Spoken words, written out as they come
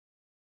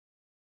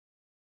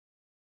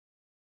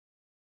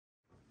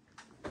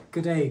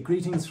Good day,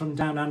 greetings from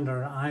down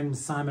under. I'm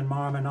Simon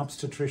Marm, an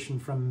obstetrician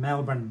from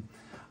Melbourne.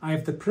 I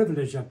have the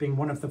privilege of being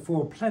one of the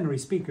 4 plenary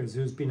speakers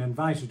who's been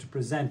invited to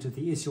present at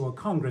the ISUOG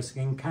Congress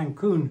in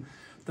Cancun,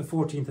 the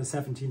 14th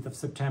and 17th of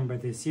September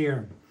this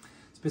year.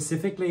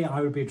 Specifically,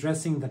 I will be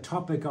addressing the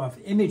topic of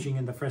imaging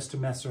in the first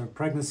trimester of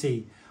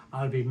pregnancy.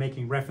 I'll be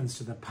making reference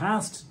to the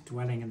past,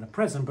 dwelling in the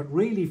present, but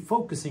really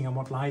focusing on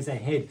what lies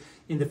ahead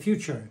in the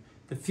future.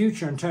 The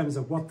future in terms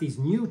of what these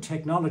new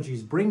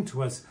technologies bring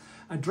to us,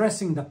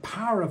 addressing the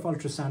power of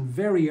ultrasound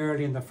very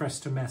early in the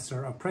first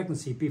trimester of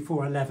pregnancy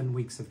before 11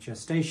 weeks of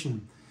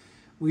gestation.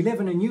 We live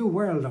in a new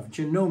world of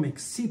genomics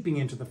seeping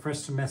into the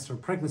first trimester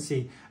of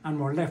pregnancy, and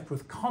we're left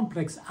with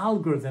complex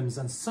algorithms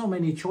and so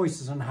many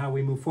choices on how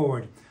we move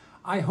forward.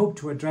 I hope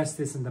to address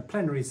this in the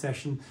plenary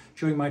session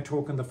during my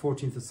talk on the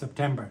 14th of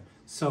September.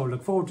 So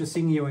look forward to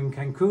seeing you in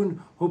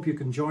Cancun. Hope you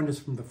can join us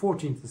from the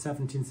 14th to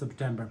 17th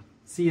September.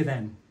 See you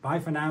then. Bye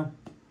for now.